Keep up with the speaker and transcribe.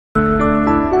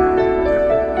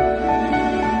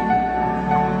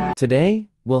Today,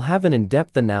 we'll have an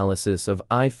in-depth analysis of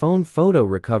iPhone photo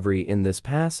recovery in this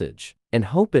passage, and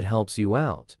hope it helps you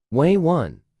out. Way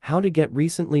 1. How to get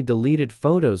recently deleted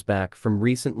photos back from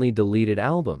recently deleted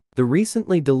album. The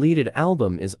recently deleted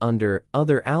album is under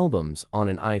Other Albums on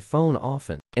an iPhone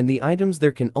often, and the items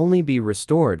there can only be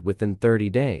restored within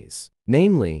 30 days.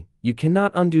 Namely, you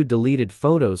cannot undo deleted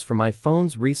photos from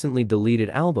iPhone's recently deleted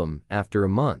album after a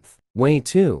month. Way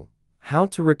 2. How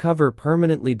to recover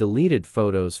permanently deleted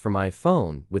photos from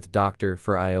iPhone with Doctor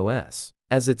for iOS.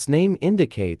 As its name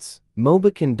indicates,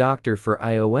 Mobican Doctor for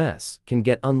iOS can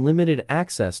get unlimited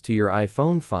access to your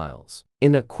iPhone files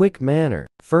in a quick manner.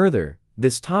 Further,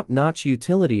 this top-notch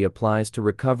utility applies to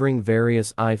recovering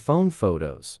various iPhone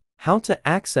photos. How to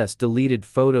access deleted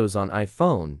photos on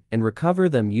iPhone and recover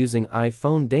them using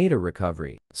iPhone data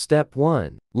recovery. Step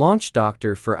 1. Launch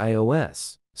Doctor for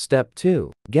iOS. Step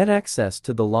 2. Get access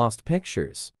to the lost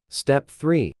pictures. Step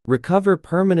 3. Recover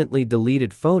permanently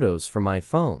deleted photos from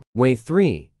iPhone. Way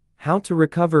 3. How to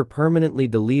recover permanently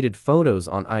deleted photos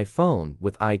on iPhone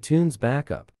with iTunes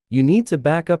Backup. You need to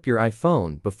back up your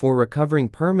iPhone before recovering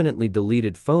permanently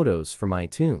deleted photos from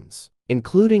iTunes,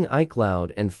 including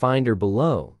iCloud and Finder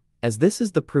below, as this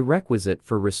is the prerequisite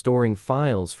for restoring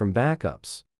files from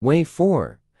backups. Way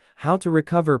 4. How to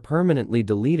recover permanently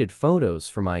deleted photos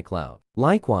from iCloud.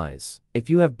 Likewise, if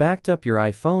you have backed up your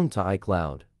iPhone to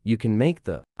iCloud, you can make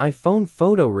the iPhone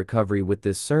photo recovery with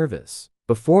this service.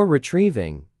 Before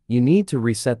retrieving, you need to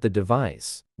reset the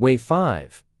device. Way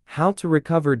 5. How to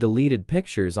recover deleted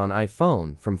pictures on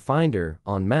iPhone from Finder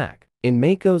on Mac. In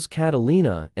macOS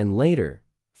Catalina and later,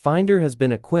 Finder has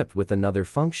been equipped with another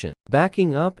function,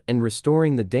 backing up and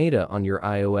restoring the data on your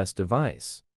iOS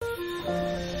device.